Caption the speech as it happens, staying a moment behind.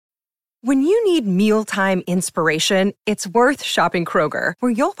When you need mealtime inspiration, it's worth shopping Kroger,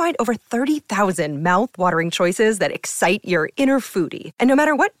 where you'll find over 30,000 mouth-watering choices that excite your inner foodie. And no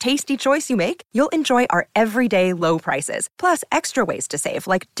matter what tasty choice you make, you'll enjoy our everyday low prices, plus extra ways to save,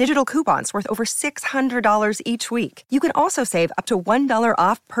 like digital coupons worth over $600 each week. You can also save up to $1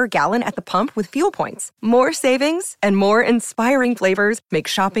 off per gallon at the pump with fuel points. More savings and more inspiring flavors make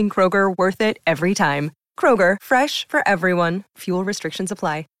shopping Kroger worth it every time. Kroger, fresh for everyone. Fuel restrictions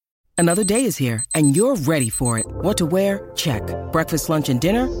apply. Another day is here, and you're ready for it. What to wear? Check. Breakfast, lunch, and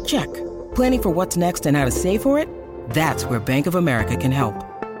dinner? Check. Planning for what's next and how to save for it? That's where Bank of America can help.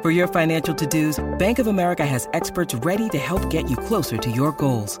 For your financial to-dos, Bank of America has experts ready to help get you closer to your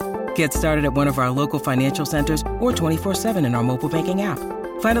goals. Get started at one of our local financial centers or 24/7 in our mobile banking app.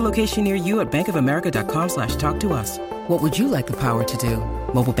 Find a location near you at bankofamerica.com/talktous. What would you like the power to do?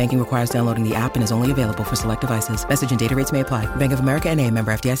 Mobile banking requires downloading the app and is only available for select devices. Message and data rates may apply. Bank of America N.A.,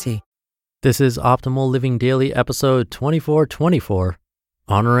 member FDIC. This is Optimal Living Daily, episode 2424,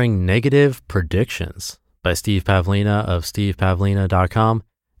 Honoring Negative Predictions by Steve Pavlina of stevepavlina.com.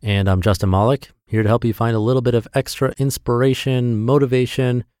 And I'm Justin Malik, here to help you find a little bit of extra inspiration,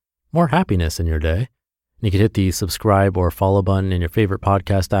 motivation, more happiness in your day. And you can hit the subscribe or follow button in your favorite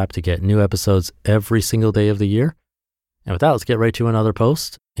podcast app to get new episodes every single day of the year. And with that, let's get right to another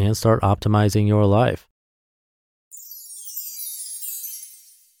post and start optimizing your life.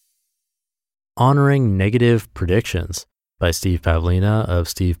 Honoring Negative Predictions by Steve Pavlina of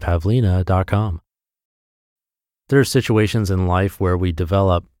stevepavlina.com. There are situations in life where we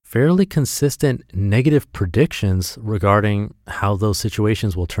develop fairly consistent negative predictions regarding how those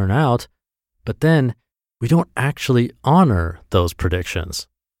situations will turn out, but then we don't actually honor those predictions.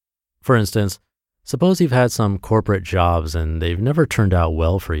 For instance, suppose you've had some corporate jobs and they've never turned out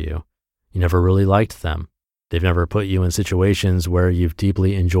well for you. You never really liked them. They've never put you in situations where you've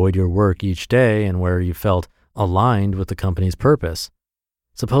deeply enjoyed your work each day and where you felt aligned with the company's purpose.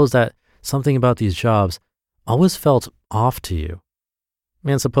 Suppose that something about these jobs always felt off to you.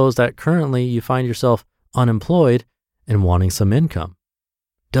 And suppose that currently you find yourself unemployed and wanting some income.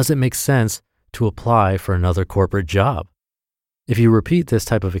 Does it make sense to apply for another corporate job? If you repeat this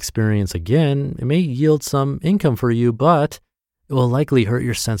type of experience again, it may yield some income for you, but it will likely hurt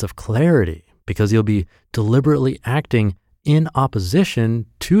your sense of clarity because you'll be deliberately acting in opposition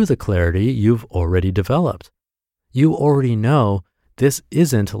to the clarity you've already developed. You already know this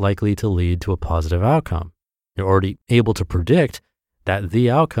isn't likely to lead to a positive outcome. You're already able to predict that the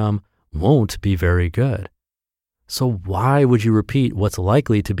outcome won't be very good. So why would you repeat what's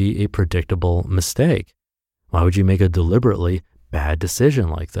likely to be a predictable mistake? Why would you make a deliberately bad decision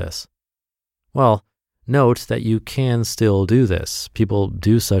like this? Well, note that you can still do this. People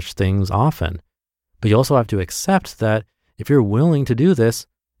do such things often. But you also have to accept that if you're willing to do this,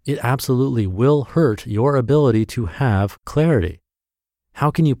 it absolutely will hurt your ability to have clarity.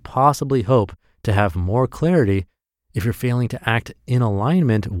 How can you possibly hope to have more clarity if you're failing to act in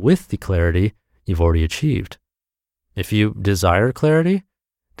alignment with the clarity you've already achieved? If you desire clarity,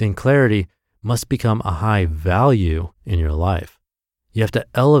 then clarity must become a high value in your life. You have to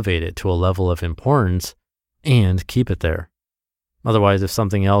elevate it to a level of importance and keep it there. Otherwise, if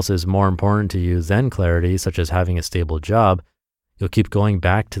something else is more important to you than clarity, such as having a stable job, you'll keep going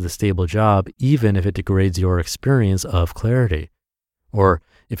back to the stable job even if it degrades your experience of clarity. Or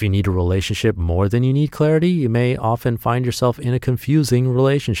if you need a relationship more than you need clarity, you may often find yourself in a confusing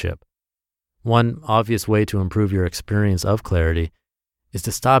relationship. One obvious way to improve your experience of clarity is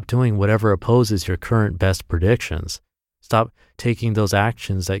to stop doing whatever opposes your current best predictions. Stop taking those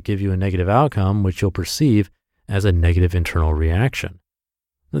actions that give you a negative outcome, which you'll perceive as a negative internal reaction.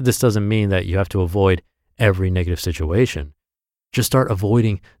 This doesn't mean that you have to avoid every negative situation. Just start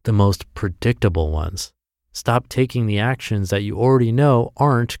avoiding the most predictable ones. Stop taking the actions that you already know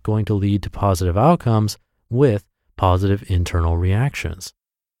aren't going to lead to positive outcomes with positive internal reactions.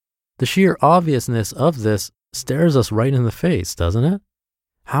 The sheer obviousness of this stares us right in the face, doesn't it?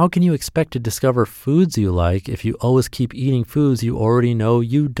 How can you expect to discover foods you like if you always keep eating foods you already know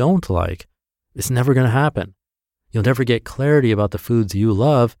you don't like? It's never going to happen. You'll never get clarity about the foods you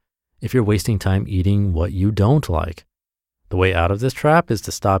love if you're wasting time eating what you don't like. The way out of this trap is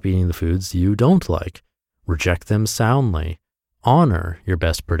to stop eating the foods you don't like. Reject them soundly. Honor your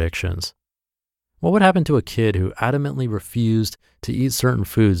best predictions. What would happen to a kid who adamantly refused to eat certain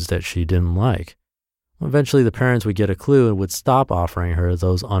foods that she didn't like? Eventually, the parents would get a clue and would stop offering her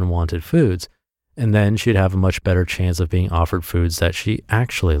those unwanted foods, and then she'd have a much better chance of being offered foods that she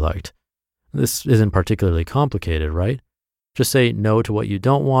actually liked. This isn't particularly complicated, right? Just say no to what you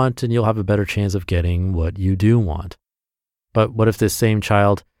don't want, and you'll have a better chance of getting what you do want. But what if this same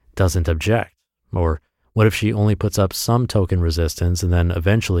child doesn't object? Or what if she only puts up some token resistance and then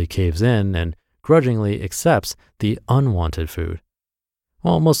eventually caves in and grudgingly accepts the unwanted food?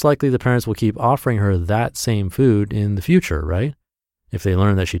 Well, most likely the parents will keep offering her that same food in the future, right? If they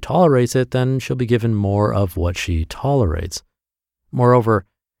learn that she tolerates it, then she'll be given more of what she tolerates. Moreover,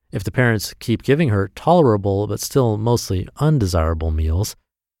 if the parents keep giving her tolerable but still mostly undesirable meals,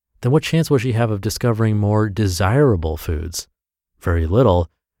 then what chance will she have of discovering more desirable foods? Very little,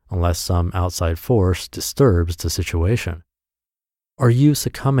 unless some outside force disturbs the situation. Are you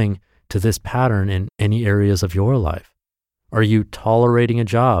succumbing to this pattern in any areas of your life? Are you tolerating a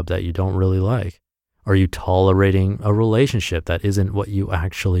job that you don't really like? Are you tolerating a relationship that isn't what you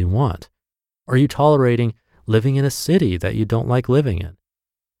actually want? Are you tolerating living in a city that you don't like living in?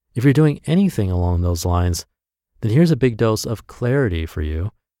 If you're doing anything along those lines, then here's a big dose of clarity for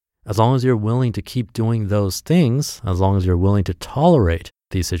you. As long as you're willing to keep doing those things, as long as you're willing to tolerate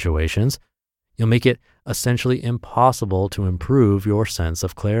these situations, you'll make it essentially impossible to improve your sense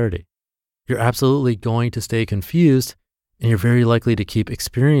of clarity. You're absolutely going to stay confused, and you're very likely to keep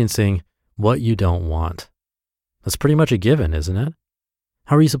experiencing what you don't want. That's pretty much a given, isn't it?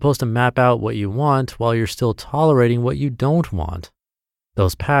 How are you supposed to map out what you want while you're still tolerating what you don't want?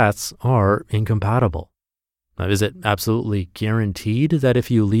 Those paths are incompatible. Now, is it absolutely guaranteed that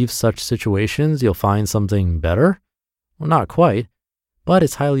if you leave such situations, you'll find something better? Well, not quite, but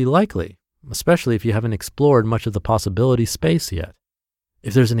it's highly likely, especially if you haven't explored much of the possibility space yet.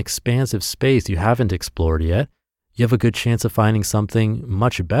 If there's an expansive space you haven't explored yet, you have a good chance of finding something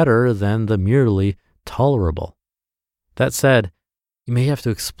much better than the merely tolerable. That said, you may have to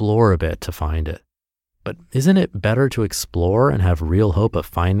explore a bit to find it. But isn't it better to explore and have real hope of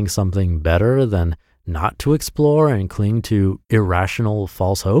finding something better than not to explore and cling to irrational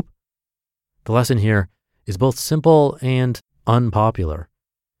false hope? The lesson here is both simple and unpopular.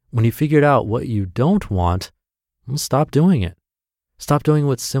 When you figured out what you don't want, stop doing it. Stop doing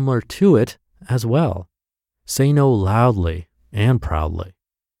what's similar to it as well. Say no loudly and proudly.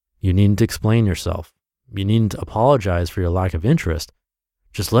 You needn't explain yourself. You needn't apologize for your lack of interest.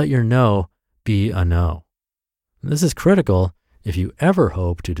 Just let your no be a no. And this is critical if you ever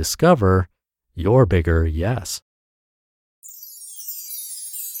hope to discover your bigger yes.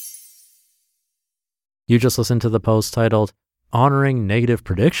 You just listened to the post titled Honoring Negative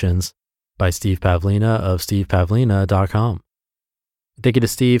Predictions by Steve Pavlina of stevepavlina.com. Thank you to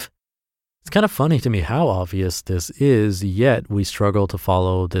Steve. It's kind of funny to me how obvious this is, yet we struggle to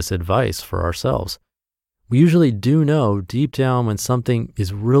follow this advice for ourselves. We usually do know deep down when something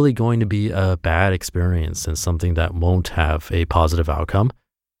is really going to be a bad experience and something that won't have a positive outcome.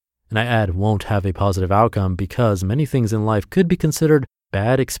 And I add won't have a positive outcome because many things in life could be considered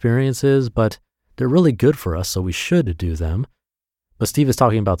bad experiences, but they're really good for us, so we should do them. But Steve is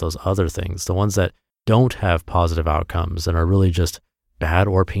talking about those other things, the ones that don't have positive outcomes and are really just bad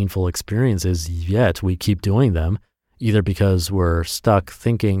or painful experiences, yet we keep doing them, either because we're stuck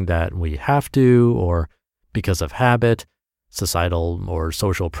thinking that we have to, or because of habit, societal or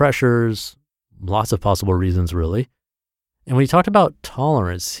social pressures, lots of possible reasons really. And when he talked about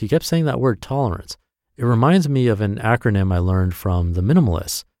tolerance, he kept saying that word tolerance. It reminds me of an acronym I learned from the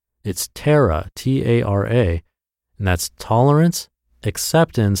minimalists. It's TARA, T-A-R-A, and that's tolerance,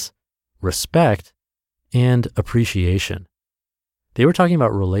 acceptance, respect, and appreciation. They were talking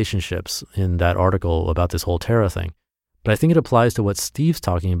about relationships in that article about this whole TARA thing, but I think it applies to what Steve's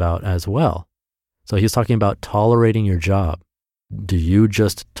talking about as well. So he's talking about tolerating your job. Do you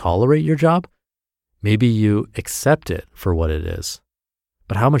just tolerate your job? Maybe you accept it for what it is.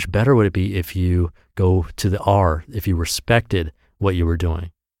 But how much better would it be if you go to the R, if you respected what you were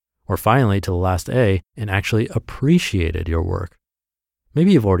doing? Or finally, to the last A, and actually appreciated your work.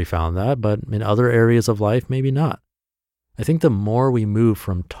 Maybe you've already found that, but in other areas of life, maybe not. I think the more we move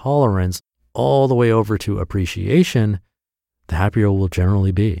from tolerance all the way over to appreciation, the happier we'll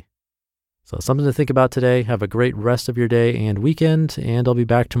generally be. So something to think about today. Have a great rest of your day and weekend, and I'll be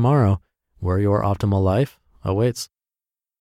back tomorrow where your optimal life awaits.